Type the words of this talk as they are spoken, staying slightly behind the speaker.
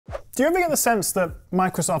Do you ever get the sense that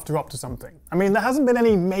Microsoft are up to something? I mean, there hasn't been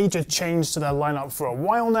any major change to their lineup for a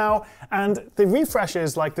while now, and the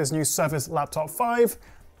refreshes like this new Surface Laptop 5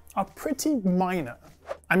 are pretty minor.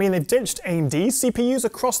 I mean, they've ditched AMD CPUs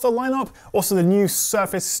across the lineup. Also, the new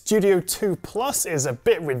Surface Studio 2 Plus is a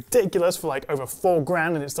bit ridiculous for like over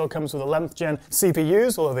 $4,000, and it still comes with 11th gen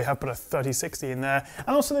CPUs, although they have put a 3060 in there. And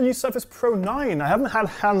also the new Surface Pro 9. I haven't had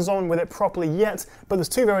hands-on with it properly yet, but there's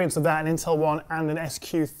two variants of that, an Intel one and an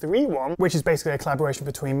SQ3 one, which is basically a collaboration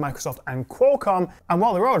between Microsoft and Qualcomm. And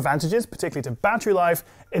while there are advantages, particularly to battery life,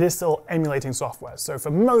 it is still emulating software. So for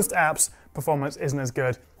most apps, performance isn't as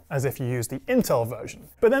good as if you use the Intel version.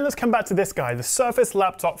 But then let's come back to this guy, the Surface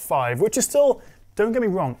Laptop 5, which is still, don't get me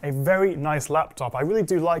wrong, a very nice laptop. I really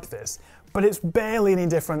do like this, but it's barely any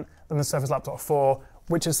different than the Surface Laptop 4,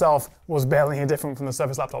 which itself was barely any different from the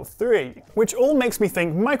Surface Laptop 3, which all makes me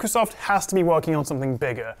think Microsoft has to be working on something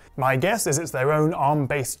bigger. My guess is it's their own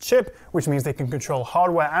ARM-based chip, which means they can control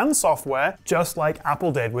hardware and software, just like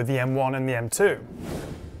Apple did with the M1 and the M2.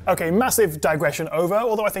 Okay, massive digression over,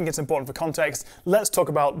 although I think it's important for context. Let's talk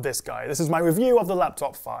about this guy. This is my review of the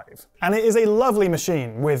Laptop 5. And it is a lovely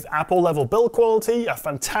machine with Apple-level build quality, a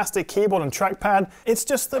fantastic keyboard and trackpad. It's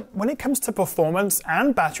just that when it comes to performance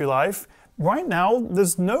and battery life, right now,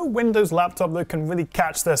 there's no Windows laptop that can really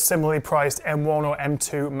catch the similarly priced M1 or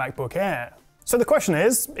M2 MacBook Air. So the question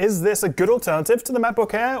is this a good alternative to the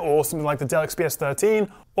MacBook Air or something like the Dell XPS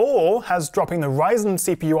 13? Or has dropping the Ryzen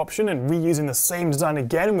CPU option and reusing the same design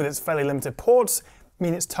again with its fairly limited ports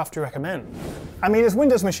mean it's tough to recommend? I mean, as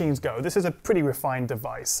Windows machines go, this is a pretty refined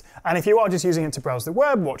device. And if you are just using it to browse the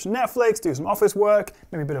web, watch Netflix, do some office work,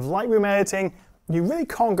 maybe a bit of Lightroom editing, you really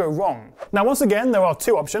can't go wrong. Now, once again, there are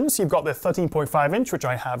two options. You've got the 13.5 inch, which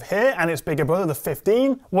I have here, and its bigger brother, the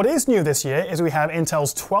 15. What is new this year is we have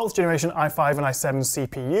Intel's 12th generation i5 and i7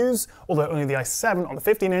 CPUs, although only the i7 on the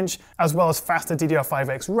 15 inch, as well as faster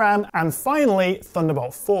DDR5X RAM, and finally,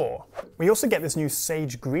 Thunderbolt 4. We also get this new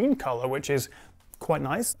sage green color, which is quite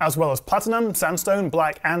nice, as well as platinum, sandstone,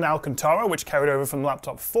 black, and Alcantara, which carried over from the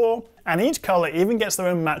Laptop 4. And each color even gets their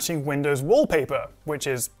own matching Windows wallpaper, which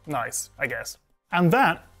is nice, I guess. And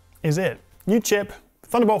that is it. New chip,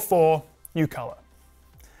 Thunderbolt 4, new color.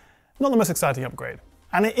 Not the most exciting upgrade.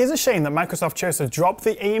 And it is a shame that Microsoft chose to drop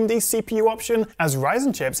the AMD CPU option, as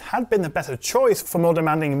Ryzen chips had been the better choice for more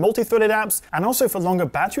demanding multi-threaded apps and also for longer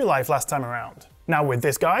battery life last time around. Now with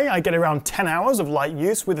this guy, I get around 10 hours of light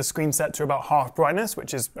use with the screen set to about half brightness,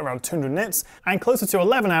 which is around 200 nits, and closer to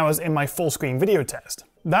 11 hours in my full screen video test.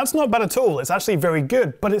 That's not bad at all, it's actually very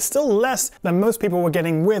good, but it's still less than most people were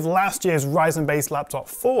getting with last year's Ryzen-based Laptop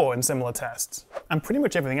 4 in similar tests. And pretty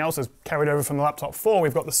much everything else is carried over from the Laptop 4.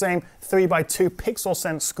 We've got the same 3x2 pixel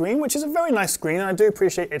sense screen, which is a very nice screen, and I do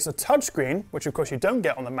appreciate it's a touchscreen, which of course you don't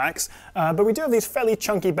get on the Macs, but we do have these fairly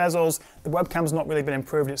chunky bezels. The webcam's not really been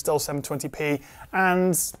improved, it's still 720p,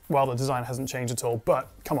 and, well, the design hasn't changed at all, but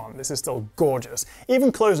come on, this is still gorgeous.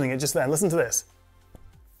 Even closing it just then, listen to this.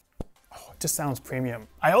 Just sounds premium.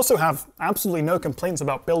 I also have absolutely no complaints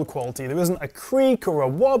about build quality. There isn't a creak or a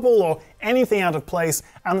wobble or anything out of place,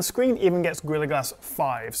 and the screen even gets Gorilla Glass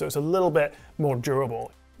 5, so it's a little bit more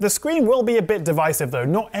durable. The screen will be a bit divisive though.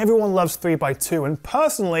 Not everyone loves 3x2, and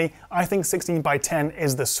personally, I think 16x10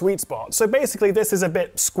 is the sweet spot. So basically, this is a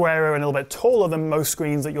bit squarer and a little bit taller than most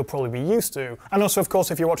screens that you'll probably be used to. And also, of course,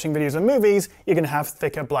 if you're watching videos and movies, you're gonna have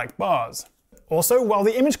thicker black bars. Also, while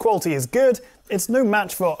the image quality is good, it's no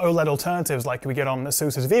match for OLED alternatives like we get on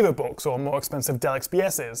Asus's VivoBooks or more expensive Dell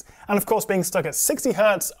XPSs. And of course, being stuck at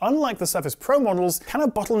 60Hz, unlike the Surface Pro models, kind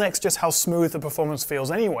of bottlenecks just how smooth the performance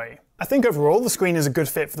feels anyway. I think overall the screen is a good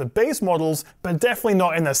fit for the base models, but definitely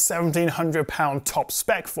not in the £1,700 top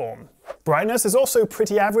spec form. Brightness is also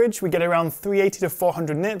pretty average. We get around 380 to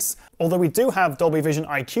 400 nits, although we do have Dolby Vision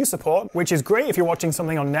IQ support, which is great if you're watching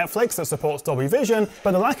something on Netflix that supports Dolby Vision,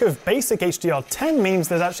 but the lack of basic HDR10 means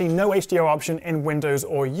there's actually no HDR option in Windows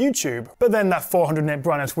or YouTube. But then that 400 nit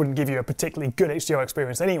brightness wouldn't give you a particularly good HDR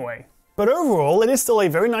experience anyway. But overall, it is still a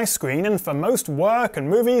very nice screen, and for most work and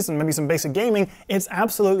movies and maybe some basic gaming, it's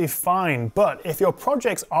absolutely fine. But if your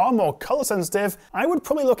projects are more color sensitive, I would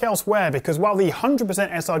probably look elsewhere, because while the 100%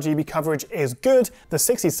 sRGB coverage is good, the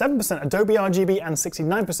 67% Adobe RGB and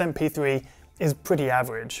 69% P3 is pretty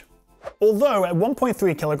average. Although at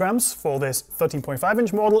 1.3 kilograms for this 13.5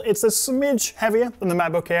 inch model, it's a smidge heavier than the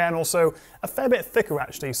MacBook Air and also a fair bit thicker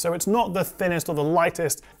actually, so it's not the thinnest or the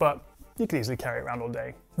lightest, but you could easily carry it around all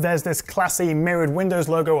day. There's this classy mirrored Windows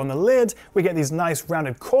logo on the lid, we get these nice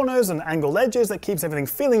rounded corners and angled edges that keeps everything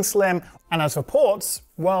feeling slim, and as for ports,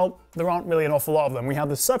 well, there aren't really an awful lot of them. We have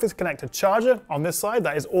the Surface connector charger on this side,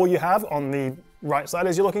 that is all you have on the right side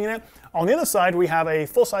as you're looking at it. On the other side, we have a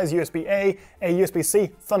full-size USB-A, a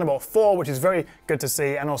USB-C, Thunderbolt 4, which is very good to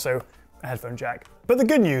see, and also a headphone jack. But the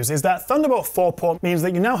good news is that Thunderbolt 4 port means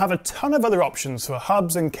that you now have a ton of other options for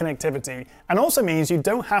hubs and connectivity, and also means you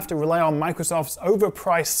don't have to rely on Microsoft's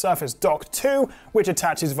overpriced Surface Dock 2, which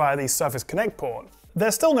attaches via the Surface Connect port.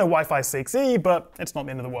 There's still no Wi-Fi 6E, but it's not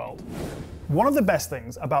the end of the world. One of the best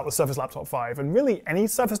things about the Surface Laptop 5, and really any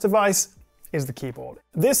Surface device, is the keyboard.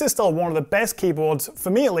 This is still one of the best keyboards, for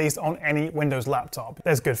me at least, on any Windows laptop.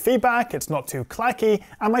 There's good feedback, it's not too clacky,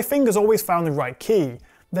 and my fingers always found the right key.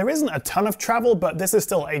 There isn't a ton of travel, but this is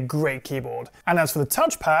still a great keyboard. And as for the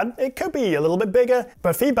touchpad, it could be a little bit bigger,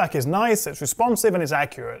 but feedback is nice, it's responsive, and it's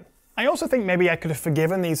accurate. I also think maybe I could have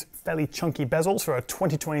forgiven these fairly chunky bezels for a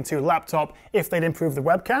 2022 laptop if they'd improved the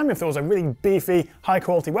webcam, if there was a really beefy,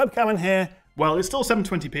 high-quality webcam in here. Well, it's still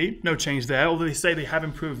 720p, no change there, although they say they have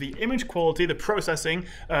improved the image quality, the processing,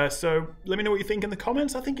 so let me know what you think in the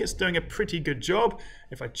comments. I think it's doing a pretty good job.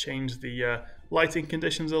 If I change the lighting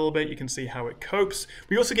conditions a little bit, you can see how it copes.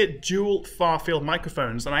 We also get dual far-field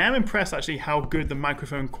microphones, and I am impressed actually how good the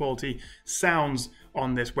microphone quality sounds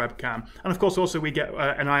on this webcam. And of course also we get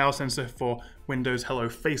an IR sensor for Windows Hello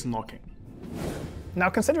face unlocking. Now,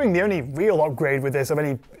 considering the only real upgrade with this of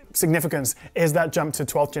any significance is that jump to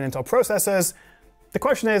 12th gen Intel processors, the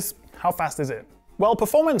question is, how fast is it? Well,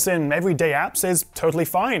 performance in everyday apps is totally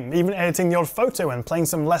fine. Even editing the odd photo and playing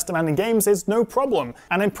some less demanding games is no problem.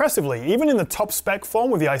 And impressively, even in the top spec form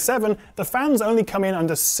with the i7, the fans only come in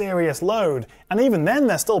under serious load. And even then,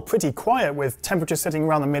 they're still pretty quiet with temperatures sitting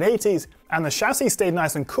around the mid-80s. And the chassis stayed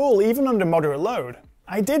nice and cool even under moderate load.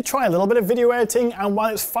 I did try a little bit of video editing, and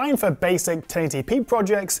while it's fine for basic 1080p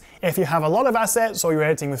projects, if you have a lot of assets or you're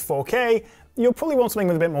editing with 4K, you'll probably want something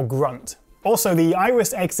with a bit more grunt. Also, the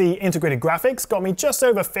Iris Xe integrated graphics got me just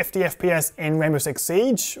over 50 FPS in Rainbow Six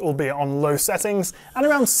Siege, albeit on low settings, and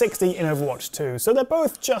around 60 in Overwatch 2, so they're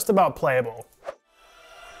both just about playable.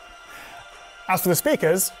 As for the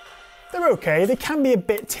speakers, they're okay. They can be a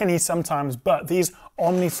bit tinny sometimes, but these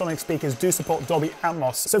Omnisonic speakers do support Dolby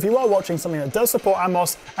Atmos. So if you are watching something that does support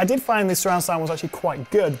Atmos, I did find the surround sound was actually quite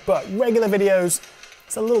good, but regular videos,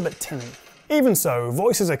 it's a little bit tinny. Even so,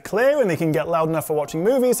 voices are clear and they can get loud enough for watching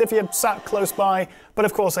movies if you're sat close by, but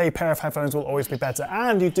of course a pair of headphones will always be better,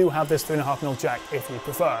 and you do have this 3.5mm jack if you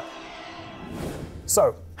prefer.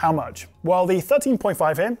 So, how much? Well, the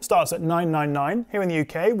 13.5 here starts at $999 here in the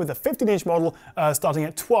UK, with the 15-inch model starting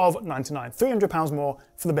at $1299, £300 more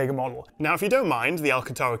for the bigger model. Now, if you don't mind the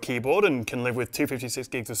Alcantara keyboard and can live with 256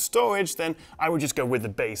 gigs of storage, then I would just go with the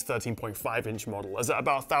base 13.5-inch model, as at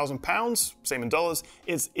about £1,000, same in dollars,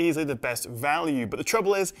 it's easily the best value. But the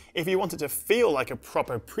trouble is, if you want it to feel like a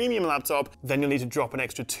proper premium laptop, then you'll need to drop an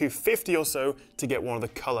extra $250 or so to get one of the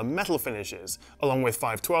color metal finishes, along with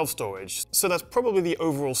 512 storage. So that's probably the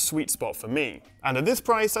overall sweet spot for me. And at this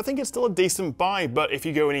price, I think it's still a decent buy, but if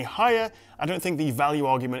you go any higher, I don't think the value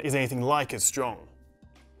argument is anything like as strong.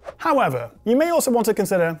 However, you may also want to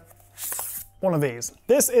consider one of these.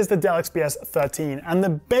 This is the Dell XPS 13, and the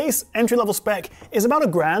base entry-level spec is about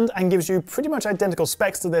 $1,000 and gives you pretty much identical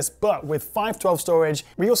specs to this, but with 512 storage.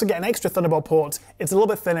 We also get an extra Thunderbolt port. It's a little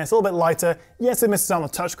bit thinner, it's a little bit lighter. Yes, it misses out on the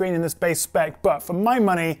touchscreen in this base spec, but for my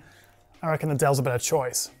money, I reckon the Dell's a better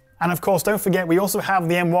choice. And of course, don't forget, we also have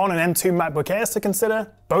the M1 and M2 MacBook Airs to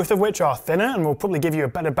consider, both of which are thinner and will probably give you a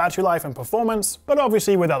better battery life and performance, but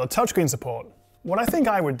obviously without the touchscreen support. What I think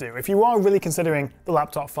I would do, if you are really considering the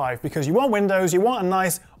Laptop 5, because you want Windows, you want a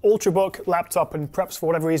nice Ultrabook laptop, and perhaps for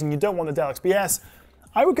whatever reason you don't want the Dell XPS,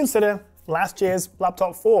 I would consider last year's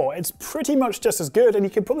Laptop 4. It's pretty much just as good, and you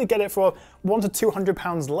could probably get it for £100 to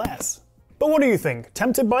 £200 less. But what do you think?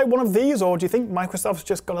 Tempted by one of these, or do you think Microsoft's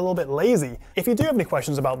just got a little bit lazy? If you do have any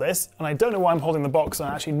questions about this, and I don't know why I'm holding the box and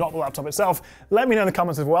actually not the laptop itself, let me know in the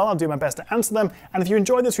comments as well. I'll do my best to answer them. And if you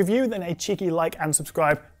enjoyed this review, then a cheeky like and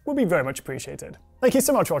subscribe would be very much appreciated. Thank you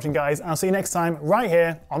so much for watching, guys, and I'll see you next time right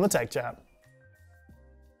here on the Tech Chat.